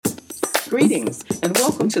Greetings and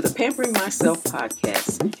welcome to the Pampering Myself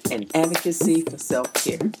podcast, an advocacy for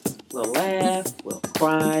self-care. We'll laugh, we'll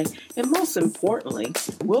cry, and most importantly,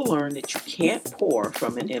 we'll learn that you can't pour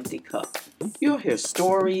from an empty cup. You'll hear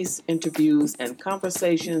stories, interviews, and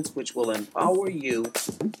conversations which will empower you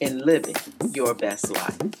in living your best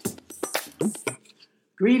life.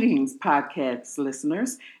 Greetings, podcast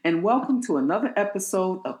listeners, and welcome to another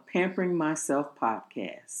episode of Pampering Myself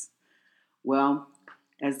podcast. Well,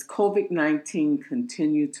 as COVID-19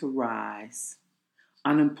 continues to rise,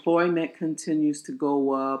 unemployment continues to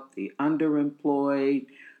go up, the underemployed,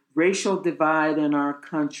 racial divide in our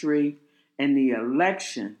country, and the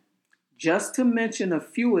election, just to mention a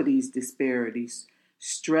few of these disparities,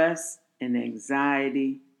 stress and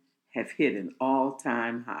anxiety have hit an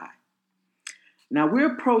all-time high. Now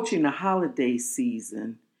we're approaching the holiday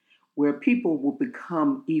season where people will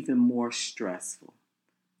become even more stressful.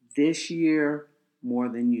 This year, more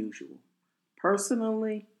than usual.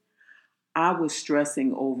 Personally, I was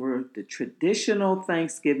stressing over the traditional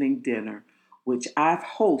Thanksgiving dinner, which I've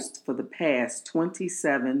hosted for the past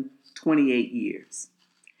 28 years.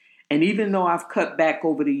 And even though I've cut back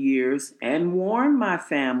over the years and warned my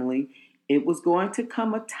family it was going to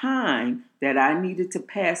come a time that I needed to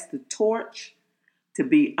pass the torch, to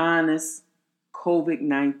be honest,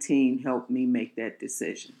 COVID-19 helped me make that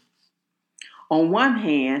decision. On one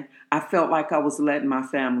hand, I felt like I was letting my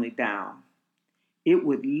family down. It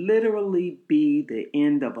would literally be the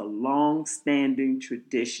end of a long-standing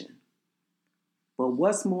tradition. But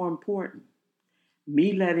what's more important?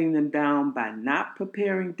 Me letting them down by not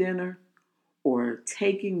preparing dinner or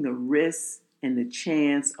taking the risk and the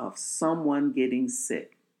chance of someone getting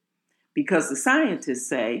sick? Because the scientists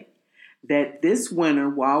say that this winter,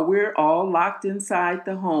 while we're all locked inside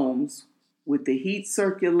the homes, with the heat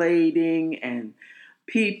circulating and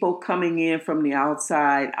people coming in from the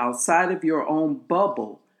outside of your own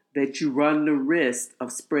bubble, that you run the risk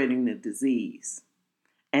of spreading the disease.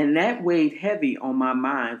 And that weighed heavy on my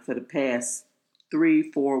mind for the past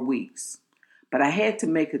 3-4 weeks. But I had to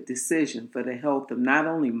make a decision for the health of not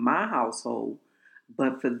only my household,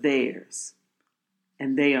 but for theirs.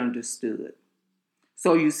 And they understood.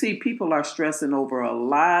 So you see, people are stressing over a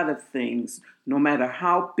lot of things, no matter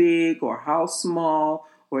how big or how small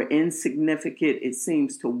or insignificant it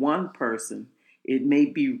seems to one person, it may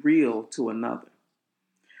be real to another.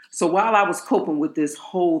 So while I was coping with this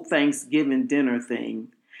whole Thanksgiving dinner thing,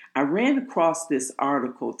 I ran across this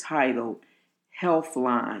article titled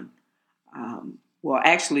Healthline.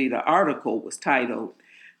 Actually, the article was titled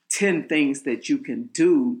 10 Things That You Can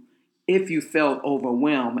Do If You Felt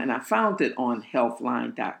Overwhelmed, and I found it on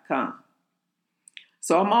healthline.com.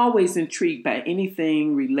 So I'm always intrigued by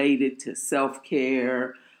anything related to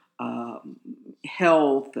self-care,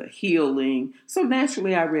 health, healing. So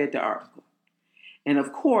naturally, I read the article. And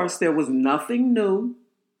of course, there was nothing new.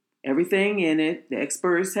 Everything in it, the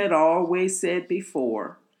experts had always said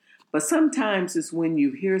before. But sometimes it's when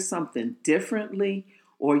you hear something differently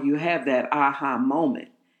or you have that aha moment.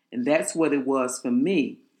 And that's what it was for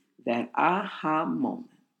me. That aha moment.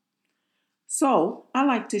 So I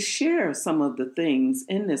like to share some of the things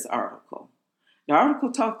in this article. The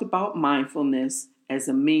article talked about mindfulness as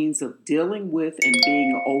a means of dealing with and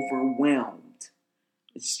being overwhelmed.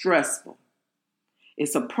 It's stressful.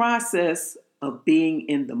 It's a process of being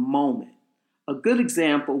in the moment. A good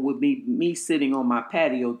example would be me sitting on my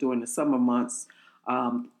patio during the summer months.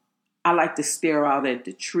 I like to stare out at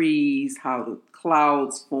the trees, how the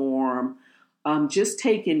clouds form. Just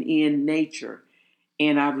taking in nature.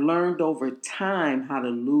 And I've learned over time how to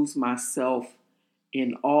lose myself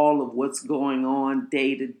in all of what's going on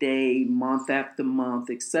day to day, month after month,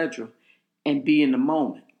 etc., and be in the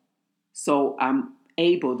moment. So I'm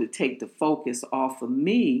able to take the focus off of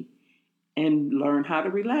me and learn how to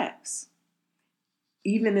relax,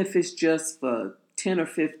 even if it's just for 10 or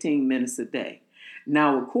 15 minutes a day.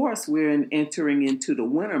 Now, of course, we're entering into the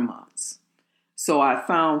winter months. So I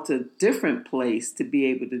found a different place to be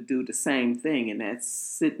able to do the same thing, and that's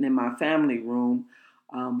sitting in my family room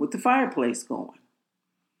with the fireplace going.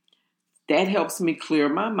 That helps me clear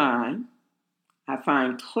my mind. I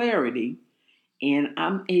find clarity, and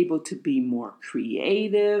I'm able to be more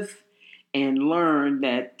creative and learn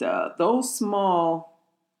that those small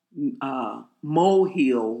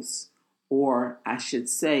molehills, or I should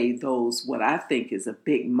say those what I think is a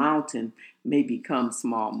big mountain, may become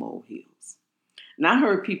small molehills. And I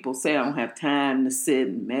heard people say I don't have time to sit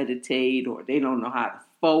and meditate, or they don't know how to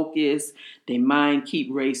focus. Their mind keep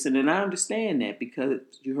racing. And I understand that because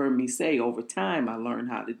you heard me say over time I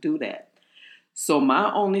learned how to do that. So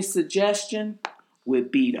my only suggestion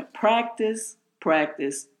would be to practice,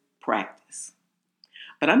 practice, practice.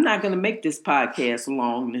 But I'm not going to make this podcast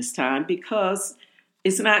long this time because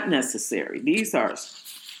it's not necessary. These are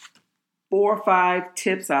 4 or 5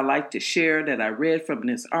 tips I like to share that I read from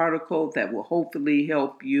this article that will hopefully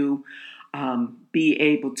help you be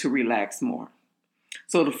able to relax more.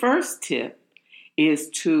 So the first tip is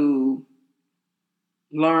to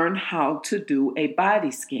learn how to do a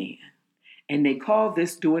body scan. And they call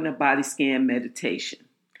this doing a body scan meditation.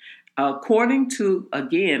 According to,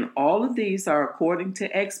 again, all of these are according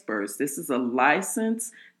to experts. This is a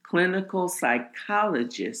licensed clinical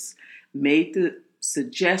psychologist made the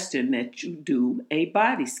suggestion that you do a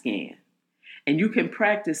body scan. And you can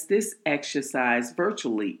practice this exercise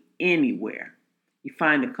virtually anywhere. You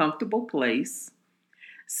find a comfortable place,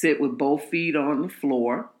 sit with both feet on the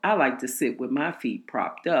floor. I like to sit with my feet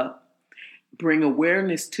propped up. Bring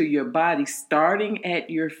awareness to your body starting at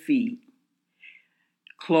your feet.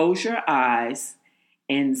 Close your eyes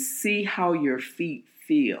and see how your feet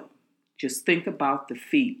feel. Just think about the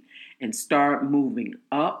feet and start moving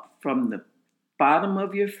up from the bottom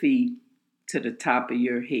of your feet to the top of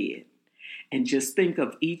your head. And just think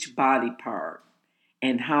of each body part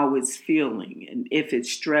and how it's feeling. And if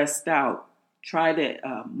it's stressed out, try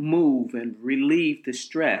to move and relieve the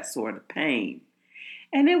stress or the pain.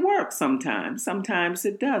 And it works sometimes. Sometimes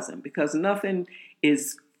it doesn't, because nothing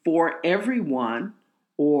is for everyone,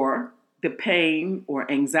 or the pain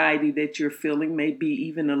or anxiety that you're feeling may be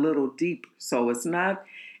even a little deeper. So it's not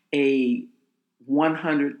a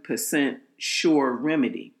 100% sure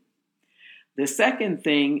remedy. The second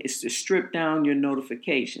thing is to strip down your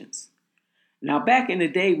notifications. Now, back in the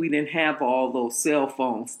day, we didn't have all those cell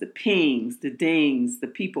phones, the pings, the dings, the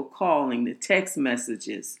people calling, the text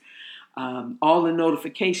messages, all the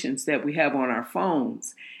notifications that we have on our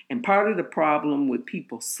phones. And part of the problem with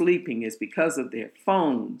people sleeping is because of their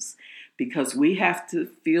phones, because we have to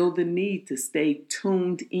feel the need to stay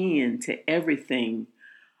tuned in to everything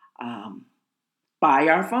by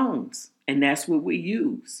our phones. And that's what we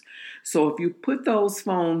use. So if you put those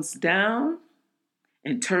phones down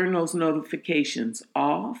and turn those notifications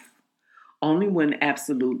off, only when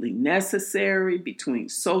absolutely necessary, between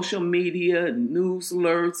social media and news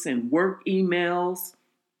alerts and work emails,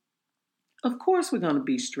 of course we're going to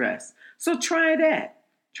be stressed. So try that.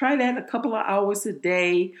 Try that a couple of hours a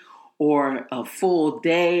day, or a full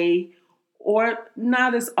day, or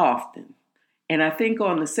not as often. And I think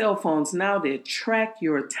on the cell phones now, they track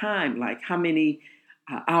your time, like how many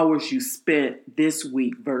hours you spent this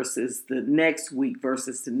week versus the next week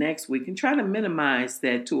versus the next week, and try to minimize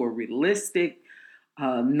that to a realistic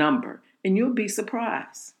number, and you'll be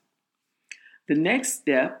surprised. The next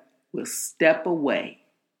step will step away.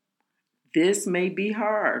 This may be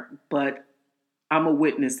hard, but I'm a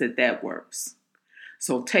witness that works.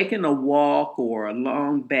 So taking a walk or a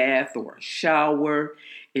long bath or a shower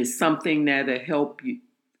is something that'll help you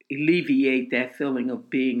alleviate that feeling of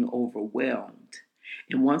being overwhelmed.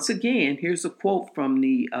 And once again, here's a quote from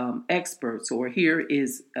the experts, or here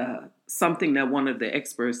is something that one of the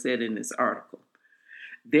experts said in this article.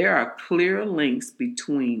 There are clear links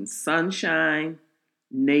between sunshine,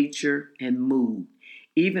 nature, and mood.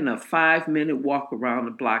 Even a 5-minute walk around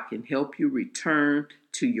the block can help you return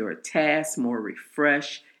to your task more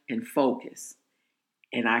refreshed and focused.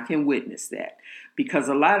 And I can witness that, because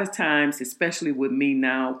a lot of times, especially with me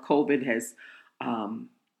now, COVID has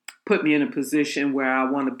put me in a position where I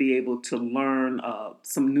want to be able to learn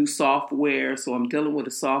some new software. So I'm dealing with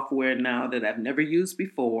a software now that I've never used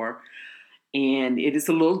before, and it is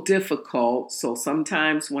a little difficult. So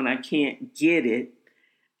sometimes when I can't get it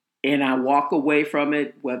and I walk away from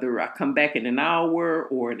it, whether I come back in an hour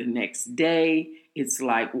or the next day, it's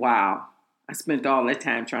like, wow, I spent all that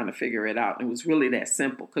time trying to figure it out. And it was really that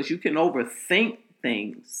simple, because you can overthink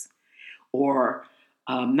things or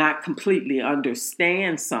not completely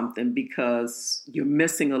understand something because you're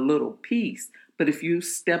missing a little piece. But if you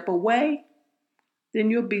step away,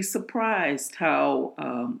 then you'll be surprised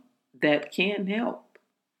how that can help.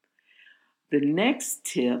 The next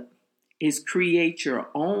tip is create your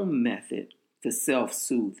own method to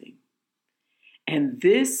self-soothing. And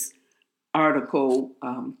this article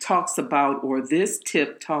talks about, or this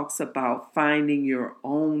tip talks about, finding your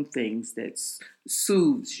own things that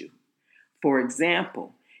soothes you. For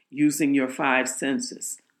example, using your 5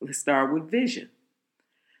 senses. Let's start with vision.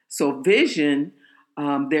 So vision,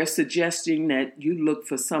 they're suggesting that you look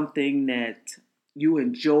for something that you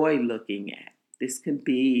enjoy looking at. This can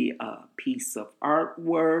be a piece of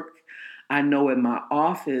artwork. I know in my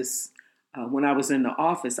office, when I was in the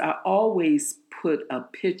office, I always put a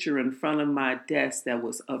picture in front of my desk that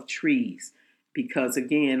was of trees, because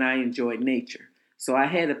again, I enjoy nature. So I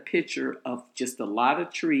had a picture of just a lot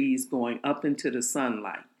of trees going up into the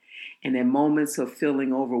sunlight. And in moments of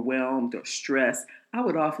feeling overwhelmed or stressed, I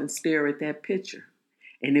would often stare at that picture.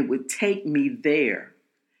 And it would take me there,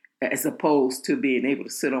 as opposed to being able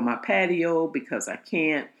to sit on my patio because I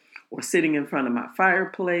can't, or sitting in front of my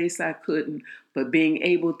fireplace, I couldn't. But being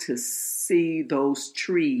able to see those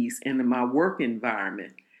trees in my work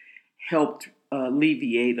environment helped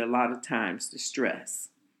alleviate a lot of times the stress.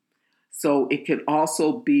 So it could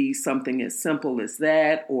also be something as simple as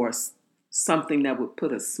that, or something that would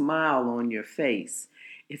put a smile on your face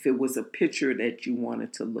if it was a picture that you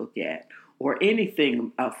wanted to look at, or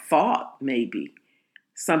anything, a thought maybe,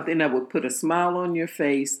 something that would put a smile on your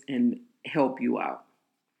face and help you out.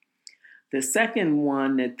 The second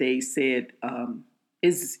one that they said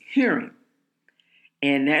is hearing.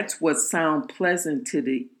 And that's what sounds pleasant to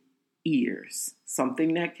the ears,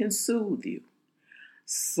 something that can soothe you,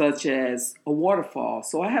 such as a waterfall.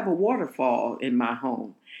 So I have a waterfall in my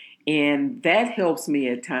home, and that helps me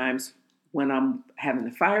at times when I'm having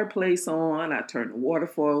the fireplace on. I turn the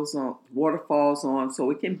waterfalls on,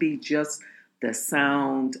 so it can be just the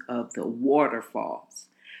sound of the waterfalls.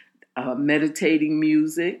 Meditating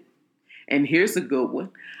music, and here's a good one,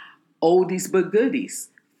 oldies but goodies.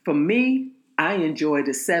 For me, I enjoy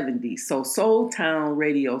the 70s. So Soul Town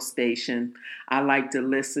radio station I like to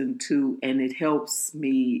listen to, and it helps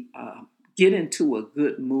me get into a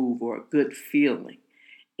good mood or a good feeling.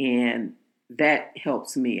 And that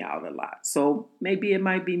helps me out a lot. So maybe it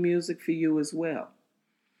might be music for you as well.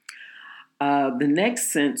 The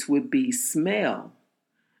next sense would be smell.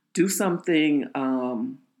 Do something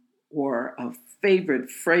or a favorite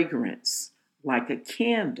fragrance, like a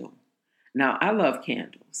candle. Now, I love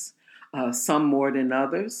candles, some more than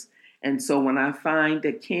others. And so when I find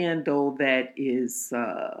a candle that is,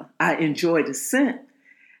 I enjoy the scent,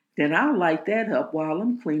 then I'll light that up while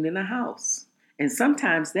I'm cleaning the house. And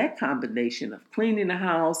sometimes that combination of cleaning the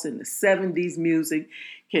house and the 70s music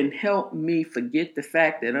can help me forget the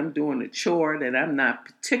fact that I'm doing a chore that I'm not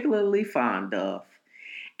particularly fond of.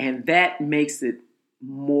 And that makes it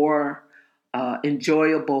more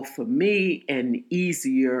enjoyable for me and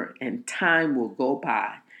easier, and time will go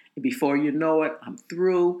by. And before you know it, I'm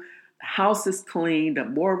through. The house is cleaned.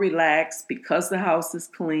 I'm more relaxed because the house is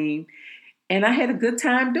clean. And I had a good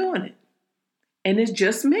time doing it. And it's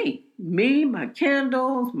just me, my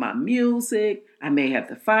candles, my music. I may have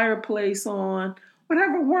the fireplace on,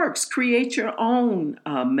 whatever works. Create your own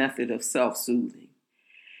method of self-soothing.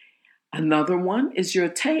 Another one is your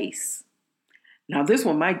taste. Now, this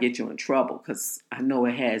one might get you in trouble because I know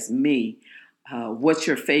it has me. What's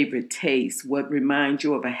your favorite taste? What reminds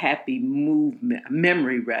you of a happy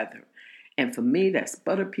memory, rather? And for me, that's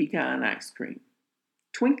butter pecan ice cream.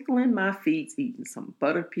 Twinkling my feet eating some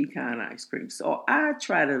butter pecan ice cream. So I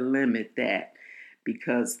try to limit that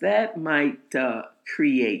because that might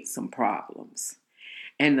create some problems.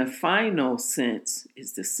 And the final sense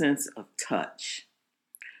is the sense of touch.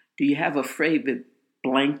 Do you have a favorite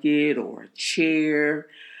blanket or a chair?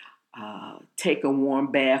 Take a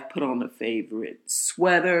warm bath, put on a favorite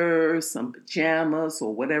sweater, some pajamas,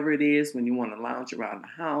 or whatever it is when you want to lounge around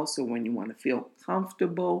the house or when you want to feel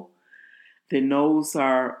comfortable. Then those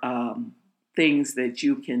are things that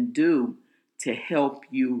you can do to help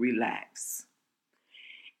you relax.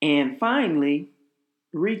 And finally,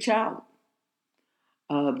 reach out.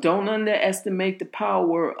 Don't underestimate the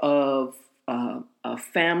power of a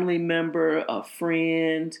family member, a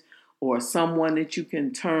friend, or someone that you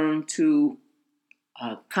can turn to,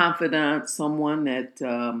 a confidant, someone that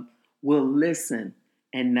will listen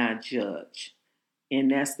and not judge.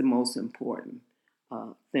 And that's the most important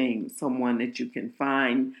thing, someone that you can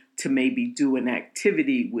find to maybe do an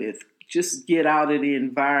activity with. Just get out of the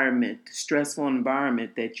environment, the stressful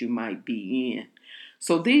environment that you might be in.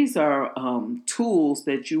 So these are tools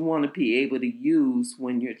that you want to be able to use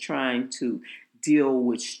when you're trying to deal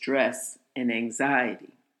with stress and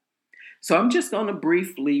anxiety. So I'm just going to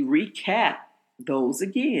briefly recap those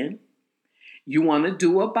again. You want to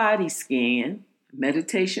do a body scan,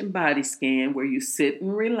 meditation body scan, where you sit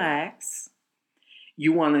and relax.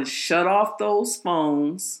 You want to shut off those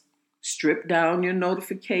phones, strip down your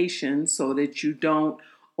notifications so that you don't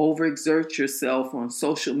overexert yourself on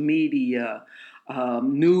social media,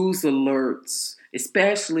 news alerts,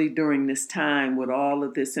 especially during this time with all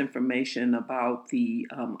of this information about the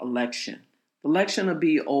election. The election will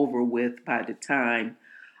be over with by the time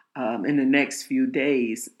in the next few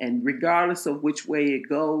days. And regardless of which way it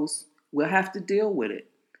goes, we'll have to deal with it.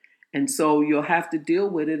 And so you'll have to deal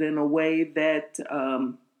with it in a way that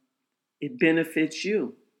it benefits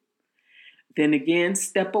you. Then again,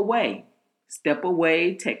 step away. Step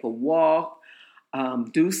away, take a walk,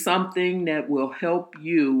 do something that will help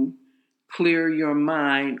you clear your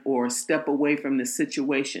mind or step away from the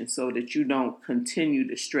situation so that you don't continue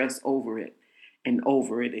to stress over it and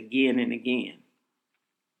over it again and again.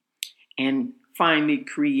 And finally,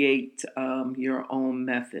 create your own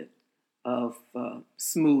method of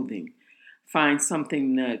smoothing. Find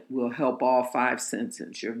something that will help all five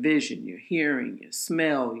senses: your vision, your hearing, your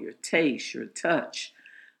smell, your taste, your touch.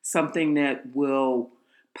 Something that will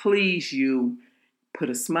please you, put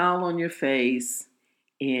a smile on your face,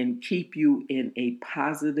 and keep you in a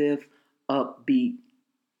positive, upbeat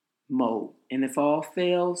mode. And if all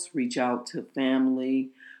fails, reach out to family,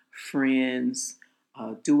 friends,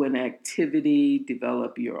 do an activity,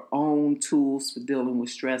 develop your own tools for dealing with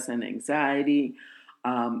stress and anxiety.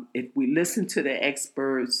 If we listen to the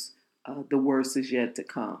experts, the worst is yet to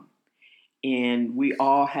come. And we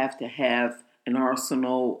all have to have an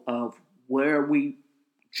arsenal of where we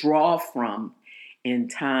draw from in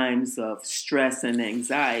times of stress and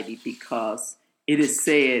anxiety, because it is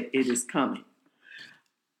said it is coming.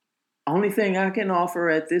 Only thing I can offer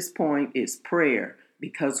at this point is prayer,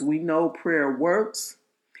 because we know prayer works.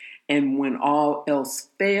 And when all else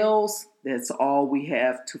fails, that's all we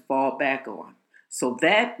have to fall back on. So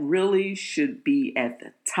that really should be at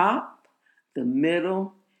the top, the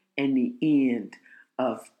middle, and the end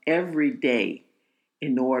of every day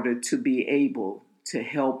in order to be able to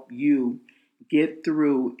help you get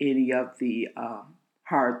through any of the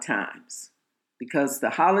hard times. Because the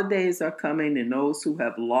holidays are coming, and those who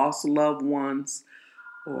have lost loved ones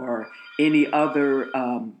or any other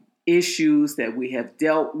issues that we have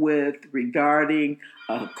dealt with regarding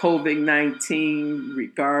COVID-19,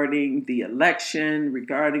 regarding the election,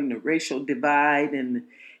 regarding the racial divide in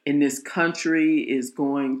this country is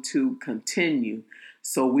going to continue.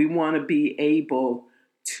 So we want to be able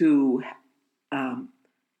to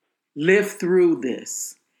live through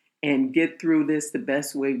this and get through this the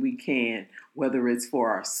best way we can, whether it's for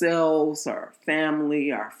ourselves, our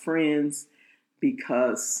family, our friends,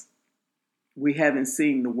 because we haven't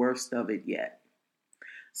seen the worst of it yet.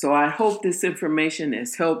 So I hope this information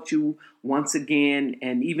has helped you once again.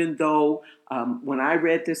 And even though when I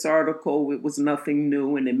read this article, it was nothing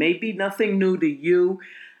new, and it may be nothing new to you,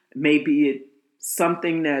 maybe it's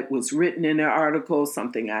something that was written in the article,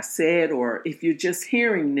 something I said, or if you're just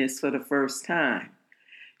hearing this for the first time,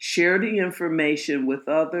 share the information with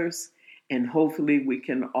others, and hopefully we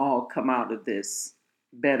can all come out of this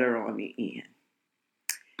better on the end.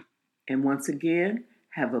 And once again,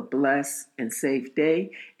 have a blessed and safe day,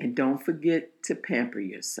 and don't forget to pamper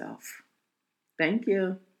yourself. Thank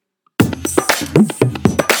you.